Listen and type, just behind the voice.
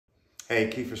Hey,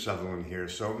 Kiefer Sutherland here.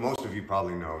 So most of you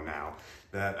probably know now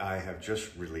that I have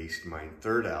just released my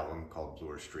third album called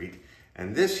Bloor Street.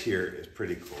 And this here is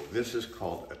pretty cool. This is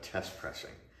called a test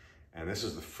pressing. And this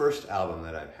is the first album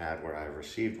that I've had where I've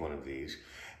received one of these.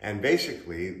 And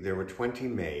basically there were 20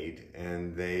 made,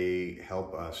 and they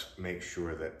help us make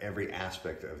sure that every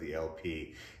aspect of the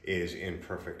LP is in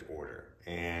perfect order.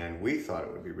 And we thought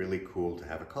it would be really cool to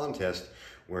have a contest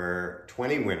where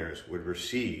 20 winners would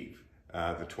receive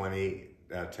the 20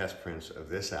 test prints of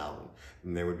this album,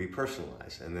 and they would be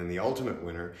personalized. And then the ultimate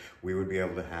winner, we would be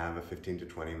able to have a 15 to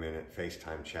 20 minute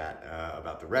FaceTime chat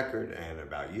about the record and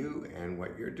about you and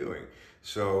what you're doing.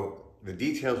 So the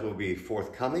details will be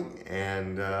forthcoming,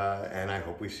 and I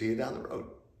hope we see you down the road.